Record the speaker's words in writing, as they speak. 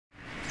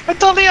I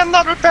told you I'm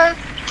not prepared.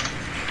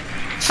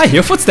 I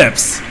hear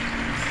footsteps.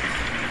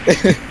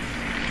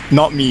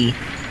 Not me.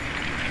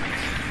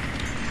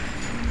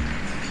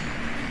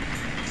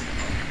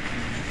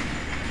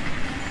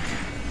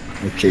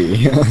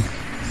 Okay.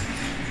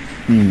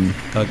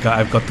 Oh god,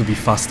 I've got to be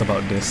fast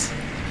about this.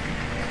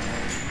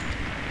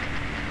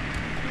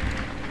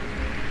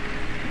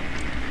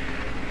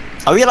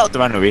 Are we allowed to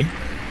run away?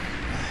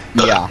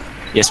 Yeah.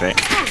 Yes, right?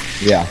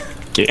 Yeah.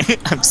 Okay,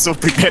 I'm so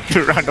prepared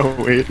to run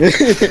away.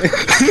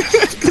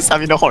 Because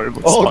I'm in a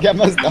horrible Oh, spot.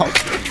 Gamma's down.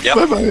 Yep.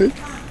 Bye-bye.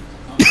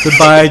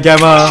 Goodbye,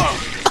 Gamma.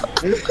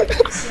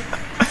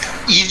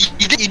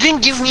 You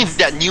didn't give me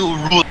that new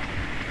rule.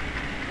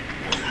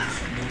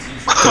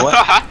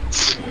 What?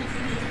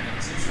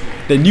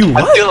 The new I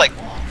what? feel like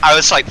I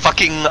was like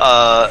fucking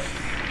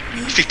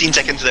 15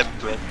 seconds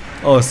left, man.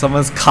 Oh,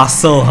 someone's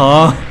castle,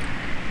 huh?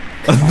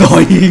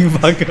 Annoying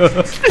bugger.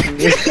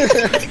 You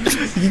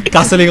keep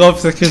castling off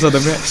sections of the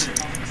map.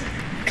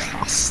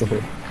 Castle.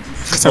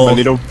 Because I'm a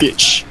little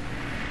bitch.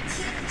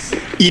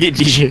 Eat it,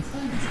 DJ.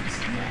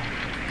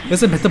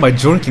 Doesn't matter, my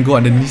drone can go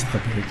underneath the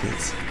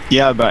barricades.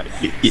 Yeah, but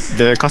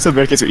the castle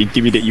barricades will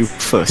intimidate you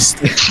first.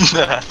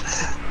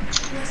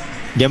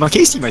 Gamma, can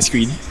you see my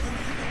screen?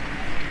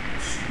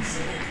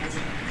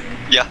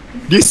 Yeah.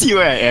 Do you see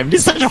where I am?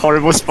 This is such a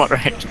horrible spot,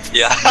 right?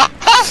 Yeah.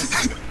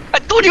 I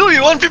told you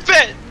you weren't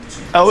prepared.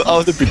 I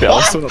wasn't prepared. I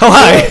was so Oh,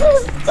 hi!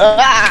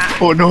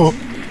 Oh no.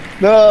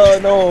 No,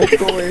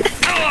 go away.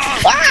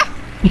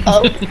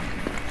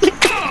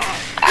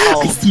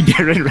 I see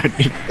Darren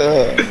running.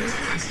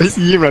 I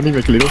see him running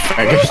like a little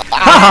faggot.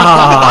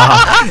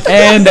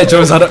 And that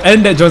drone's out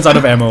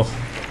of ammo.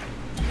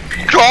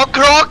 Croc,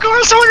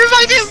 someone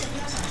revive him!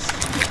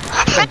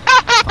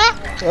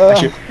 I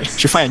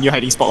should find a new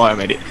hiding spot while I'm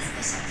at it.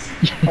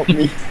 Help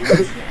me.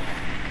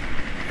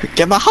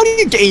 Gamma, how did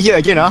you get in here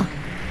again, huh?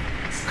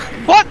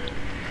 What?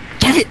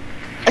 Damn it!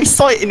 I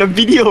saw it in a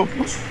video!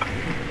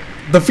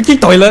 The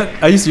freaking toilet?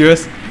 Are you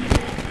serious?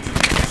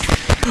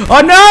 Oh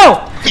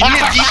no!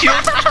 Idiot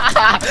D-shield?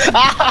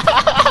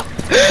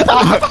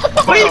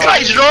 What you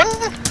guys drone?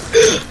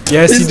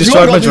 Yes, he His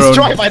destroyed my got drone.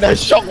 destroyed by the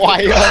shock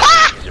wire.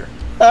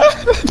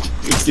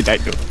 He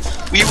died though.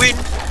 We win.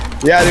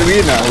 Yeah, they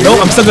win. No,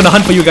 I'm still gonna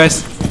hunt for you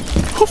guys.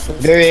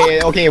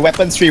 Wait, okay,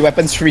 weapons 3. No,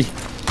 weapons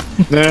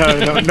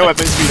free, no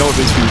weapons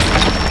free.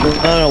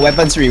 No,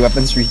 weapons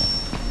 3.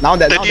 Now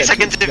that 30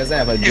 seconds he doesn't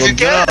have a if you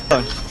drone.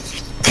 can.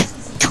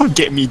 Don't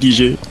get me,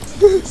 DJ.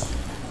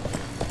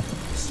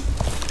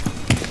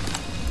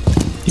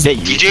 Is that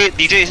you?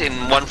 DJ is in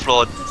one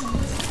floor.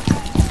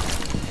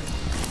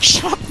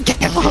 Shut up,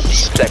 Gamma!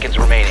 Seconds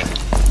remaining.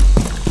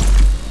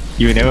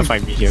 You will never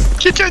find me here.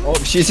 Kitchen! Oh,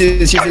 she's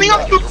Coming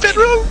up to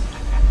bedroom! You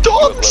have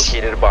Dogs!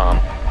 located a bomb.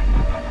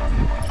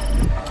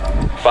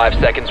 5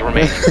 seconds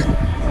remaining.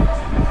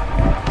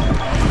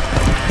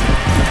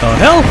 The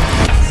hell?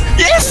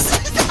 Yes!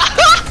 The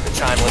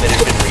time limit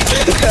has been reached.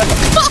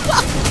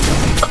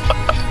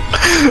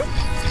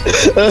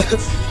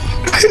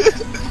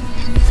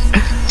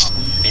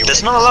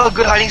 There's not a lot of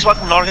good hiding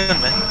spots in Oregon,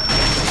 man.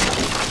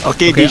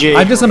 Okay, Okay, DJ.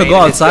 I'm just gonna go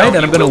outside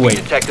and I'm gonna wait.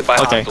 Detected by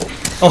Okay. hostiles.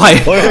 Oh, hi.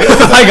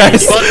 Hi,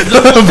 guys. Bye.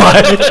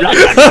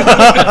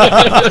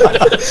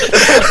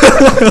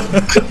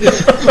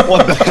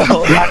 What the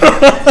hell?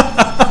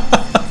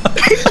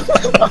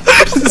 I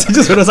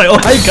just was like, oh,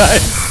 hi,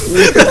 guys.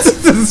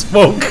 This is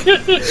smoke.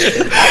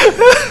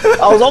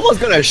 I was almost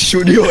gonna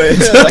shoot you.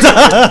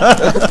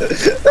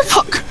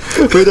 Fuck!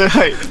 Where do I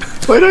hide?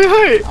 Where do I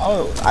hide?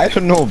 Oh, I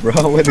don't know, bro.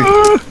 Where to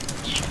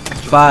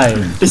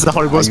 5, This is a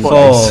horrible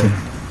spot. 4,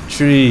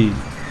 3,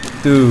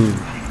 2,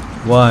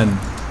 1.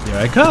 Here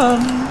I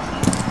come.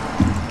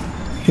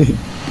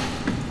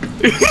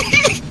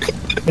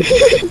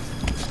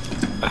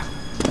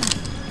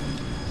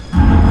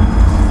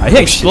 I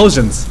hear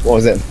explosions. What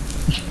was it?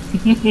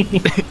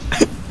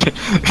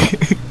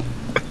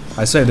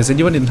 I swear, there's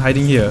anyone in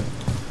hiding here?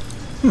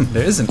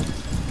 There isn't.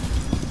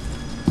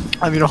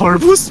 I'm in a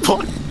horrible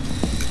spot.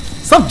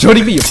 Stop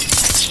joining me.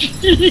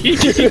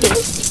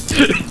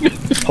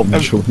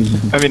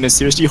 I'm in a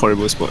seriously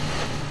horrible spot.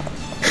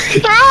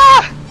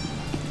 Ah!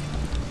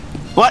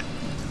 What?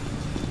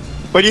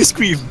 Why do you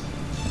scream?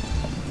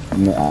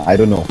 No, I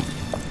don't know.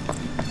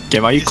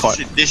 Gamma, are you caught?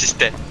 This is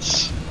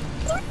tense.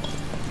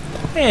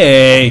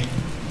 Hey.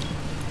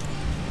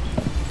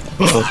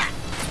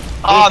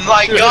 Oh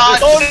my god!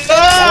 Oh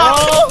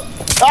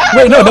no!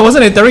 Wait, no, that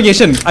wasn't an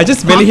interrogation. I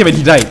just barely hit him and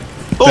he died.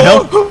 The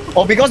hell?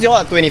 Oh, because you're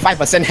at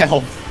 25%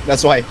 health.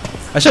 That's why.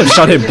 I should have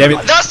shot him, damn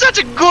it. That's such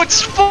a good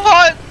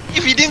spot!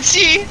 If you didn't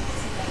see!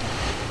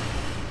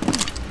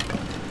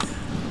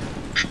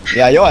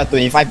 Yeah, you're at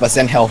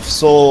 25% health,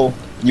 so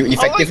you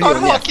effectively oh my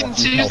only god, have fucking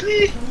 14 health.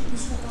 seriously?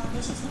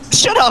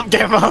 Shut up,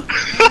 Gamma!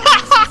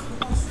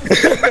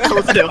 I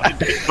was never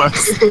dead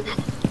first.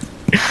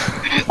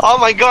 Oh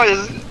my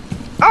god!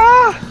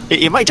 Ah!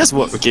 It might just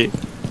work, okay?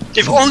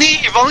 If only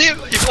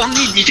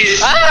DJ.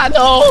 Ah,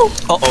 no!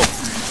 Uh-oh.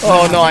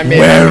 Oh no, I made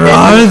Where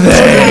are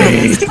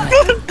they?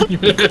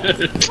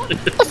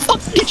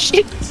 Fuck this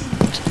shit.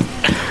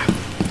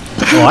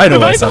 Oh, I know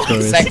what Sakura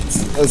is.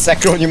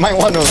 Sakura, you might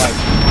want to like.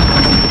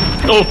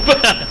 Oh,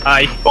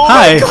 hi. Oh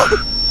Hi. my god.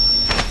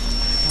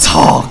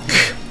 Talk.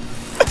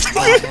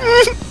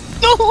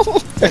 No.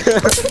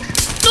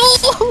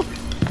 No.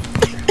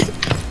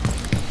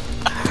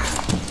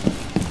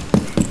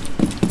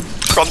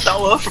 From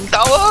tower, from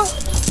tower.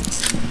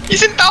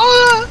 He's in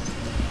tower.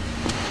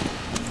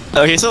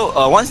 Okay, so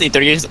once the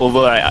interrogation is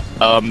over, right,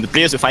 the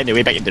players will find their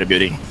way back into the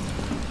building.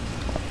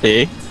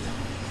 Okay.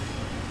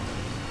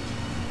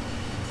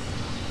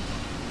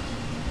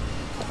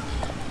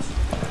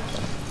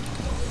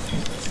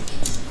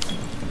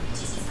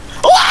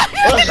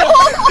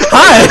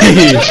 Hi.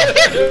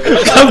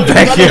 Come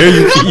back here,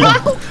 you fiend.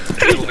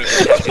 You will be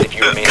detected if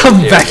you remain Come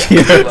in this back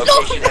area. here. Your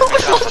location has been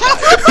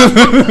compromised.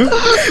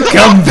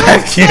 Come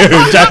back here,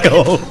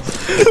 Jackal.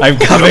 I'm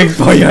coming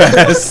for your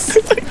ass.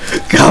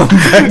 Come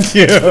back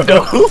here.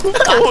 Go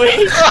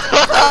away.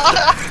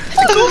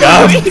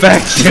 Come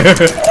back here.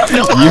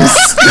 You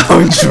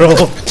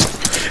scoundrel.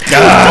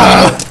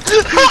 Ah.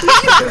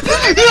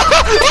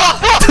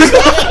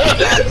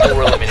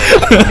 Four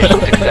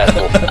eliminated.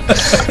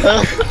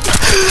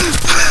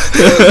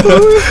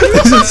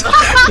 Mission successful.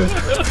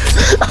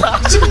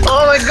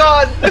 Oh my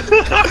god.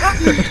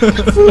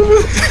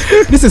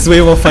 This is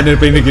way more fun than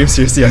playing the game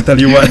seriously, I tell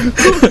you what.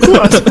 Who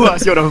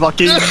asked you to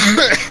fucking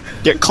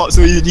get caught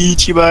so easily,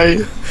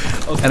 Chibai?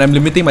 And I'm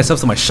limiting myself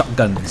to my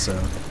shotgun, so.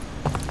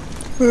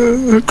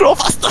 Grow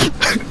faster.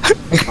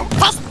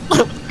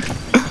 Faster.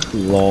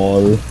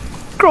 Lol.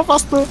 Grow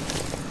faster.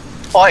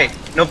 Oi,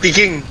 no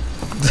peeking.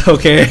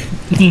 Okay.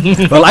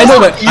 Well, I know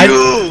where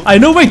You. I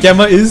know where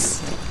Gamma is.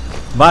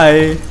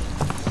 Bye.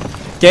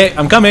 Okay,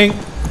 I'm coming.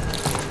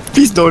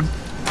 Please don't.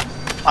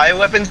 I have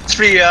weapons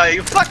free.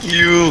 You fuck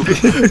you.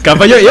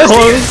 Cover your ear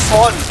holes.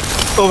 On.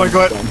 Oh my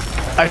god.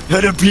 I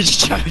heard a breach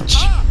charge.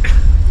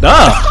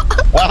 Ah.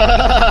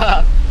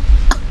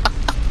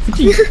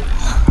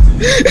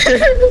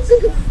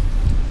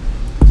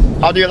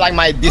 How do you like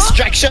my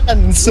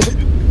distractions?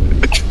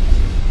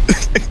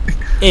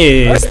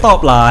 Hey,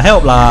 stop lah,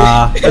 help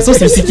lah. I'm supposed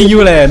to be seeking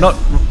you leh, not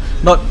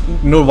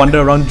no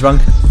wander around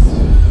drunk.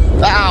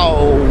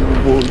 Ow!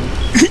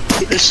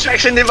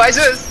 Distraction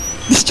devices.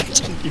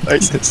 Distraction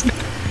devices.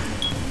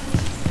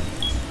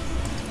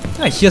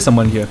 I hear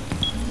someone here.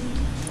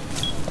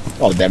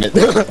 Oh damn it!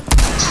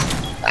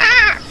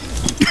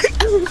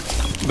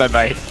 Bye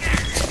bye.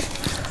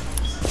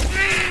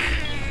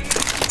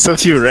 So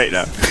to you right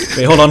now.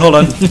 Wait, hold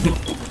on.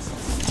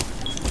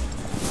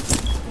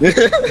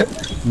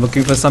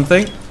 Looking for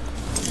something.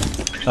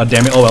 Oh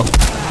damn it! Oh well.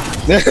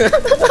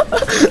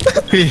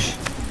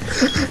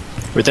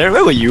 Wait, there,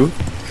 where were you?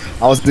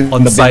 I was in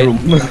On the the side.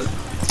 bedroom.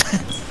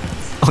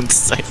 On the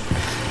side.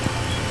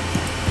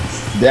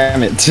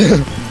 Damn it!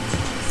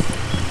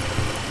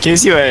 Can you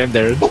see where I am,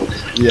 Darren?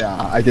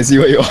 Yeah, I can see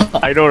where you are.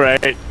 I know,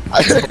 right?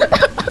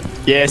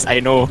 Yes, I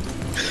know.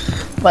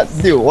 But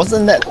dude,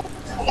 wasn't that?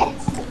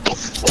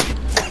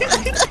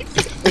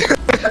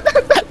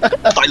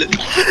 Toilet.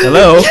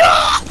 Hello.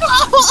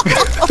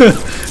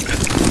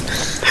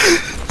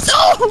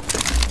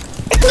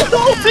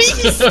 No,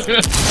 please!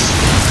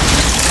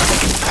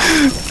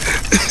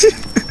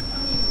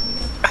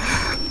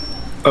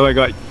 Oh my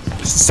god.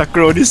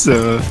 Sakura, this I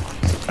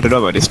don't know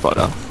about this spot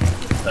now.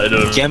 I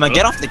don't know. Gamma,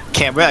 get off the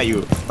cam, where are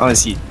you? I wanna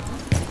see.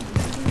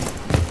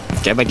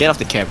 Gamma, get off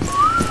the cam.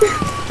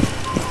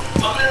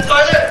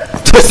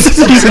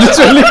 He's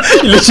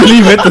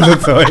literally went to the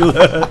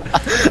toilet.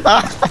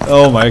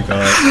 Oh my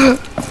god.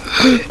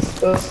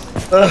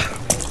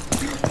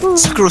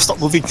 Sakura, stop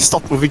moving,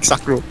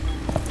 Sakura.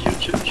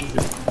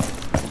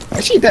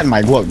 Actually, that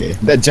might work.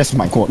 That just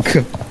might work.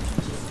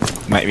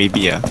 Maybe,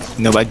 yeah.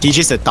 No, but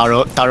DJ's a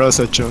thorough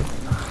searcher.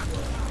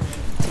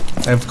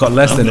 I've got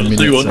less than a minute.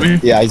 So you want so- me?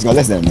 Yeah, he's got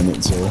less than a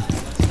minute, so.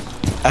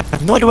 I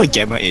have no idea what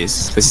Gamma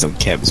is, because it's on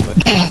cams, but...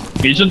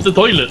 Agent the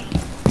toilet.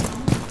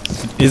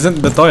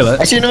 Isn't the toilet?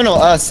 Actually,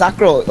 no.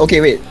 Sakura. Okay,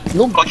 wait.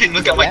 Look. Fucking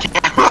look at my left.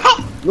 camera.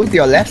 Look to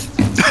your left.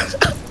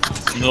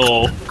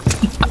 No.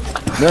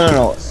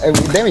 No.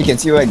 Then we can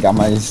see where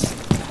Gamma is.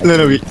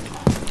 No, wait.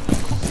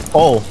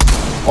 Oh.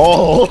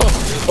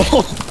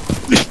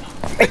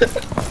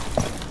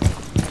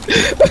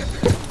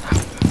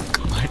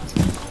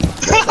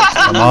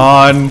 Come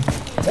on.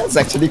 That's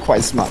actually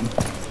quite smart.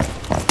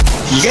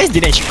 You guys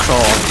didn't actually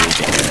crawl on the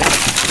Gamma.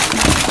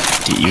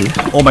 Did you?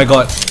 Oh my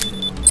god.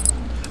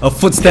 A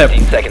footstep.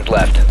 15 seconds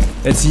left.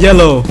 It's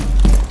yellow.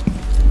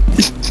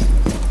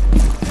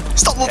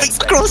 Stop moving,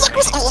 Sakura,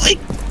 stop moving!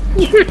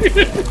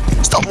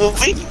 Stop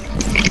moving!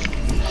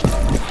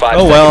 5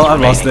 Oh well, I've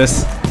seconds lost this.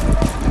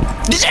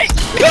 DJ!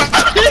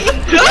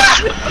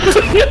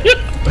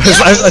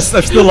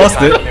 I've still lost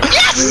it.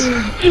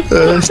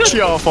 It's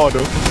 3 out of 4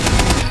 though.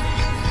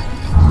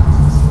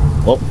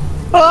 Oh.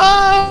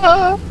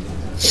 Ah,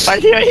 I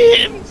hear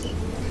him!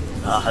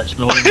 It's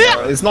no.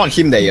 It's not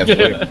him that you have to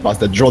worry about,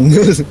 the drone.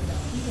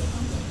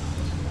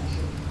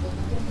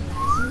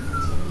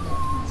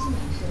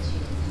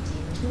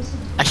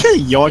 I hear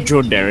your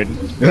drone, Darren.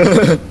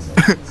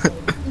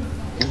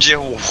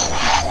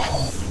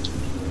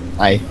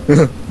 Aye.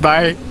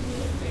 Bye.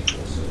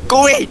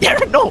 Go away,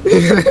 Darren, no!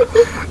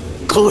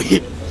 Go away.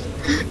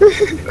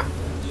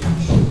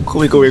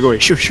 Go away.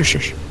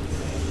 Shush.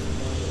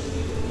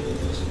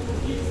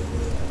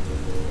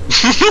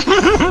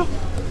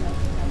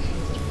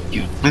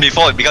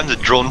 Before it becomes a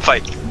drone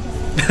fight.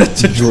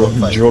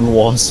 Drone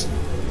wars.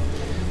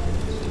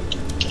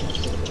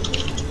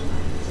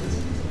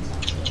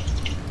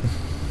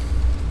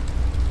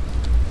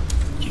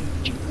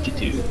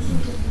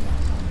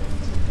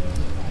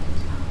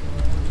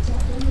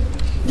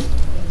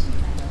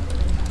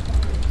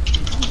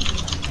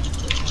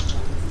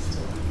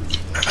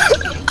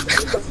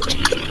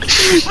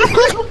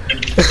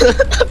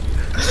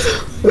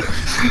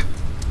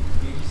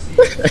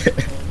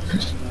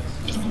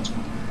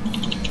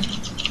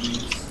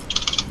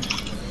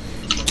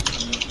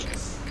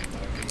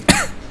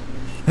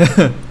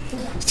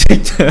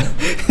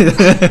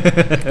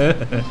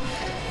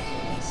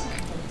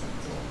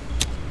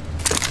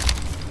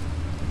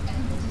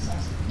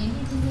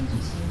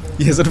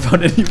 He hasn't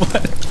found anyone.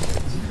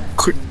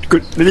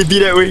 Good. Let it be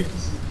that way.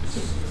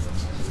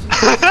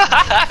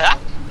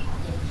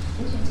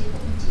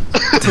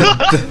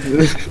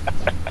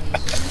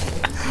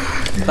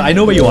 I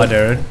know where you are,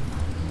 Darren.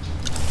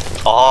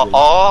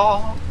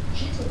 Oh.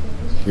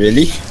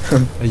 Really?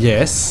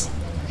 Yes.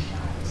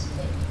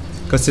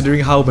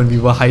 Considering how when we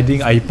were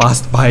hiding, I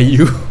passed by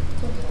you.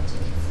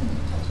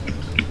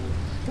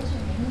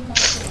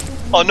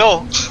 Oh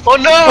no! Oh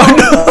no!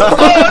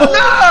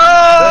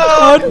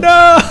 Oh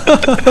no!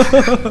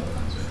 Oh no!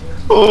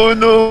 Oh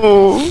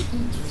no!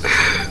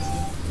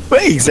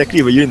 Where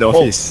exactly were you in the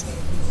office?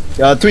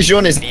 Twitch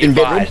drone is Be in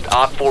bedroom. advised,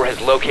 Op 4 has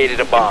located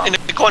a bomb. In the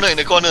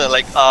corner,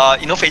 like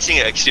facing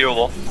an exterior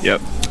wall. Yep.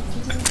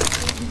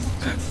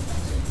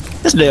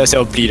 Just let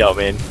yourself bleed out,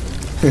 man.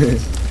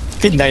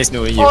 Bit nice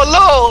knowing you. Oh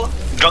no!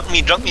 Drunk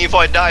me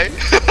before I die.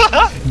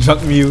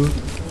 Drug Mew.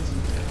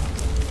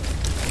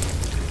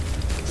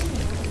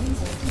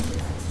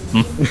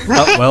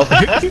 Oh well.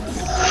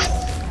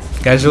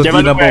 Casualty Gamma,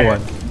 look number where-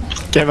 one.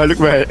 Gamma, look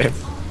where I am.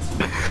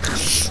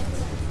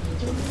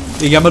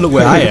 Hey Gamma, look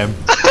where I am.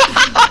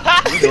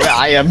 Where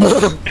I am.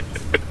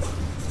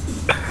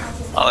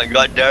 Oh my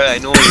god, Darren, I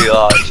know where you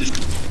are. Just...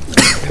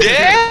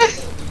 There?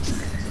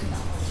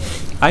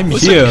 I'm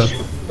here.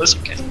 That's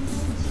okay.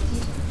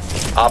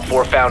 Op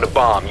 4 found a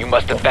bomb. You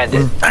must defend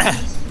it.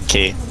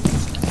 Okay.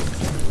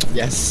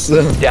 Yes.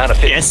 Down to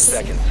 50 Yes.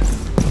 seconds.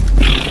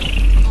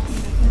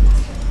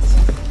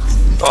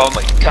 Oh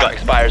my Time god.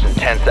 expires in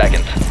 10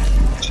 seconds.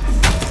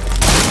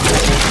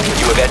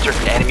 You have entered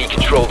an enemy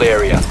controlled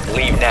area.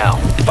 Leave now.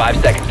 5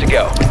 seconds to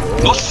go.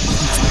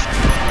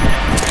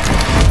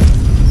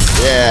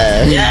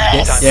 Yeah.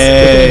 Yes.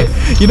 Yay!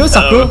 You know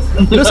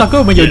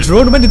Sakura, when your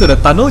drone went into the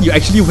tunnel, you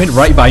actually went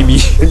right by me.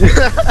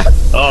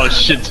 Oh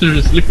shit,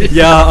 seriously?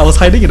 Yeah, I was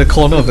hiding in the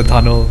corner of the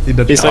tunnel in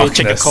the It's why you darkness.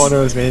 check the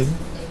corners, man.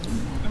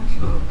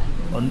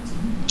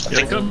 Here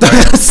I come.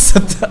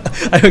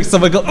 I heard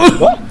someone go.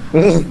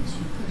 "Oh!"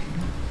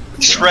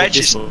 Stretch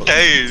his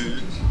tail.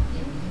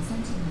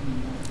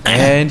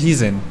 And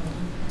he's in.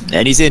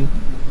 And he's in.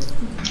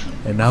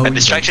 And now And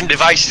distraction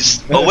device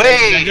is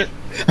away.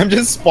 I'm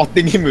just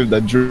spotting him with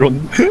the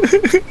drone.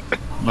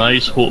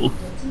 Nice hole.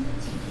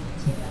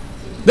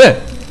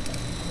 there.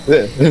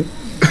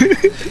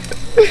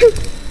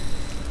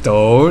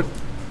 Don't.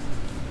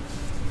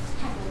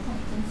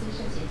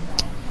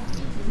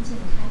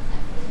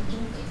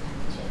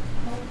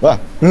 Ah.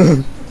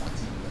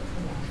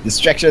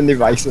 Distraction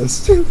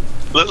devices.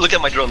 Look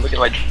at my drone.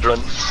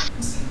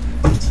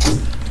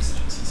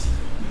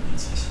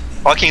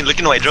 Hawking, look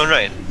at my drone,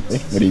 right?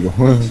 Where do you go?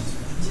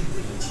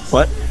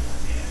 What?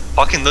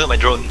 Hawking, look at my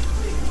drone.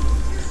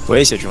 Where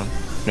is your drone?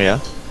 Yeah.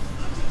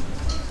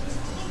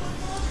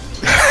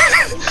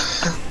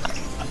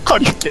 How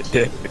do you get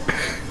there?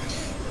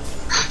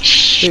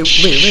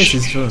 Wait, where's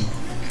his drone?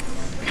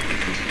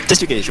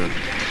 Just look at your drone.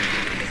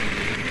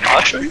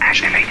 I'll show you.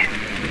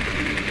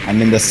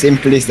 I'm in the same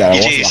place that I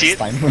You was see last it?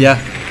 time. Yeah.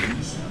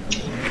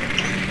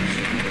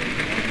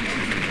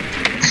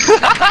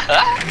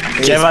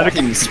 Hey, Gamma,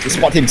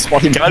 spot him.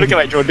 Can I look at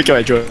my drone?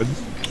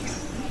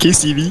 Can you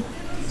see me?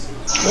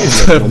 Where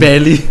is the drone?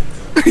 Barely.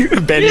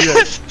 Barely,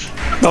 right?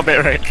 Not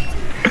bad, right?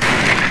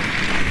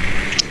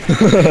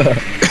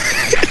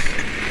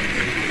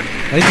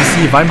 I need to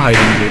see if I'm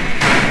hiding it.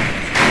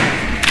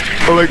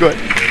 Oh my god.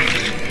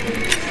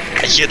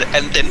 I hear the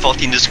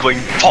M1014 just going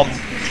pom,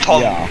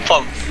 Yeah.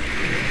 pom.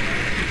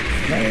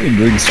 What are you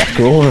doing,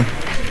 Sakura?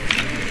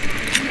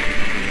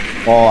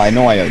 Oh, I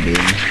know what you're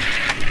doing.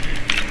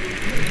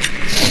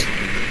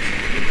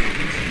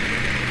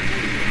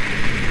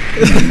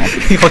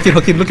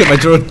 Hawking, look at my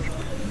drone.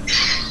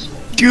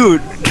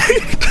 Dude.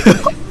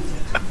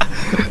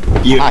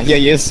 Here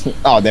he is.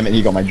 Oh, damn it,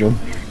 he got my drone.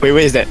 Wait,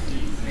 where is that?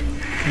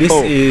 This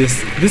Oh.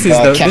 is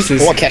Cash.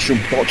 What cash room?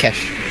 What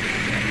cash?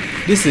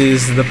 this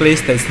is the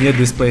place that's near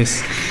this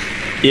place.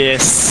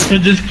 Yes.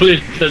 This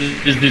place, that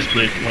is this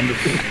place.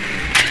 Wonderful.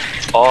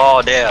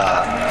 Oh, there.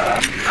 I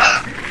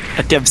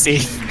think I'm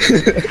safe.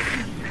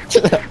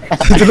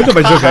 Look at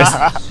my joke, guys.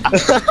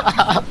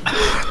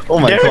 Oh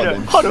my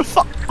Darren, god. how the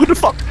fuck? Who the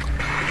fuck?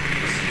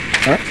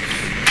 Huh?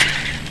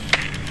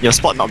 Your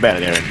spot not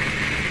bad, Darren.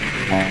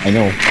 I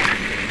know.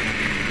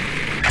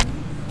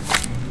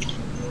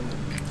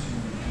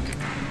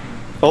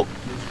 Oh,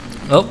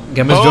 Oh,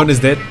 Gamma's Oh. drone is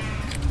dead.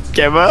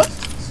 camera.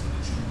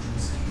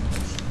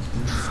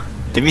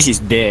 That means he's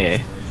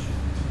there.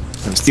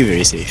 I'm still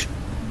very safe.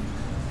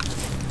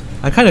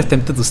 I'm kind of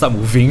tempted to start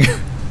moving.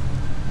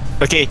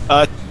 Okay,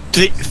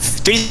 3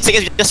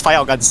 seconds, just fire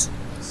our guns.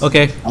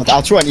 Okay.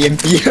 I'll throw an EMP.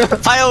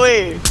 Fire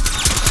away!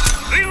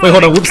 Wait,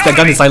 hold on. Whoops, that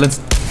gun is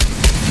silenced.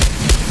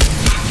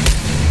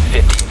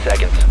 15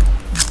 seconds.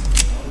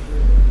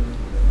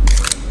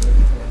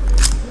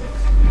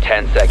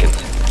 10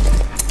 seconds.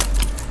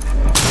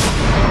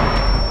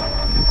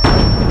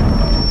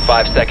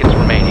 5 seconds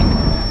remaining.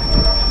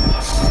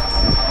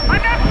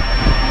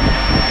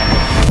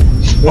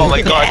 Oh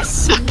my god.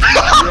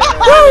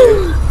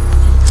 Oh,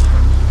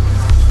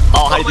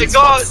 Oh my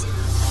god.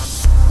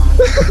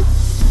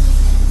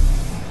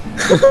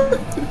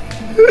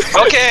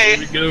 Okay. Here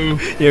we go.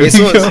 Here we It's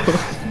so- go.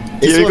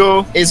 Here we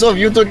go. Hey, so if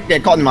you two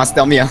get caught, you must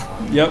tell me.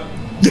 Yep.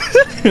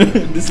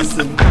 This is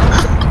a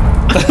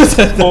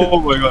Oh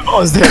my god. What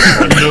was that?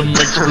 Random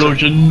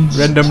explosions.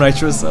 random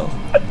nitro cell.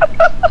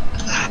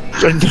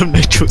 Random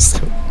nitro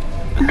cell.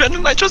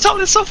 Random nitro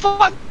sound is so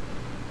fun.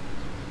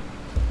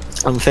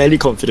 I'm fairly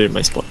confident in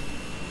my spot.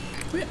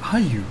 Where are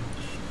you?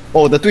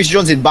 Oh, the Twitch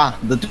drone's in bar.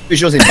 The Twitch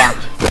drone's in bar.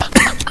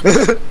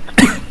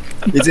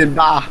 It's in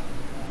bar.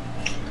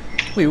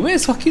 Wait,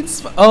 where's fucking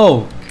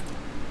Oh!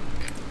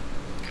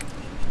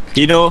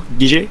 Do you know,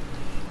 DJ?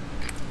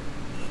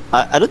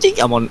 I don't think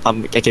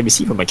I can be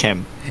seen from my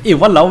cam. Hey,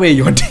 walao wei,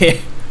 you're there.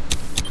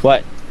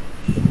 What?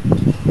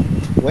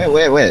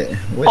 Where?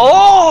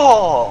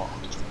 Oh.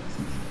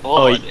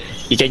 Oh,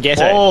 you can guess,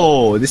 right?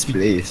 Oh, this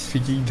place.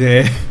 Freaking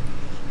there.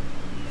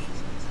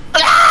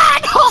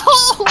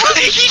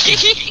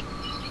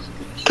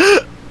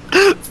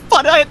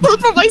 But I told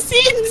for my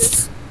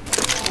sins!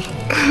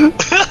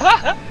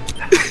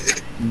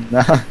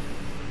 Nah.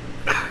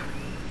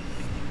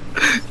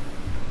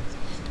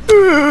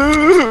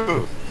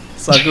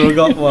 Sakura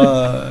got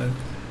one.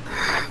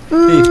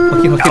 Hey,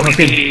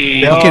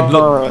 okay,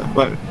 look.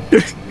 But,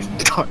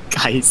 God,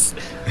 guys.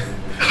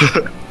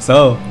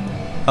 So,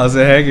 how's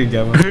it hanging,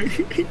 Gamma?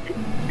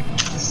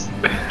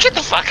 Get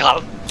the fuck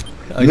up.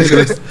 I'm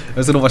just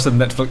gonna watch some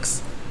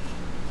Netflix.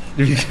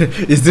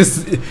 Is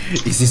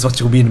this what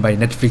you mean by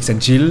Netflix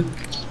and chill?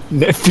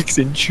 Netflix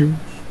and chill.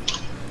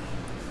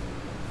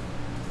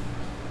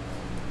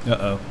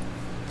 Uh-oh.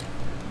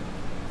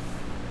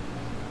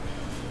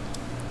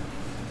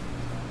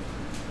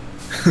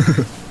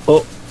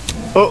 Oh.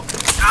 Oh.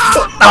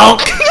 Ow!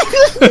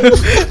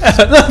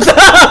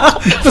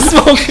 The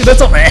smoke!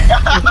 That's all man!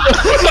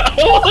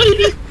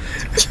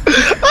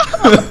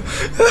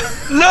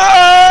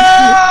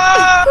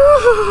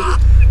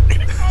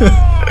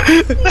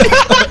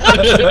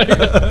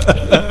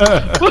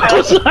 What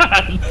was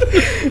that?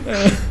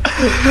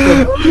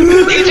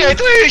 DJ,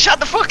 please shut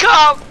the fuck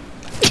up.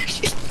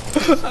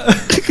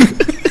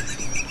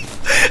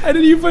 I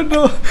didn't even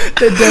know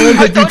that Darren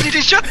I had told you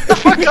to shut the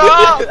fuck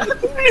up.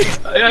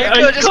 I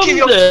could've just come keep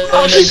your there and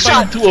mouth I shut.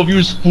 find two of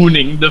you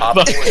spooning the Op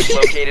fuck. 4 has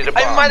located a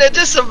I bomb. might have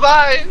just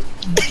survived.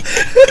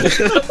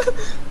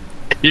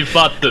 He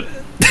farted.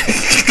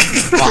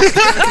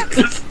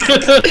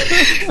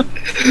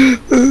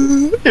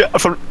 Yeah, I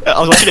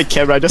was watching the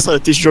camera, I just saw the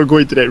teacher go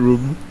into that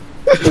room.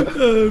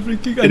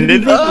 freaking, I And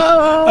didn't then,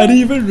 I didn't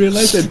even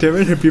realize that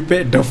Darren had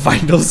prepared the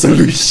final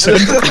solution.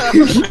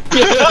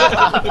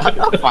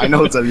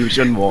 Final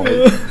solution,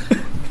 boy.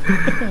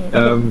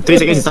 3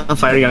 seconds to start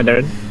firing on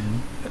Darren.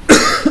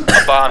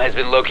 A bomb has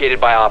been located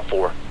by Op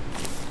 4.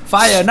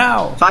 Fire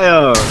now!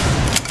 Fire!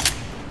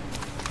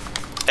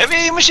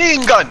 Heavy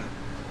machine gun.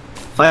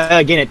 Fire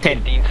again at 10.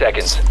 15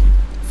 seconds.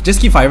 Just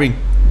keep firing.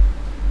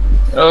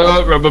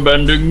 Rubber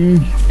banding.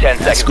 10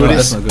 seconds Oh, left.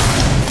 that's not good.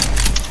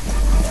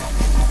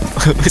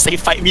 Say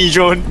fight me,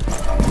 drone.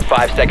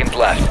 5 seconds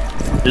left.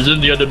 Is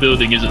in the other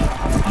building, is it? No,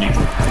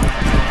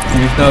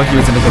 he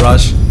was in the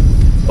garage.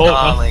 Oh,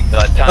 Oh my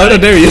god. Time Oh no,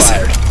 there he is.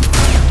 expired.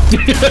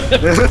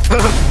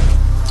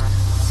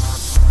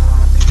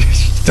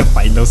 The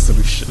final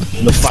solution.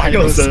 The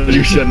final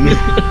solution.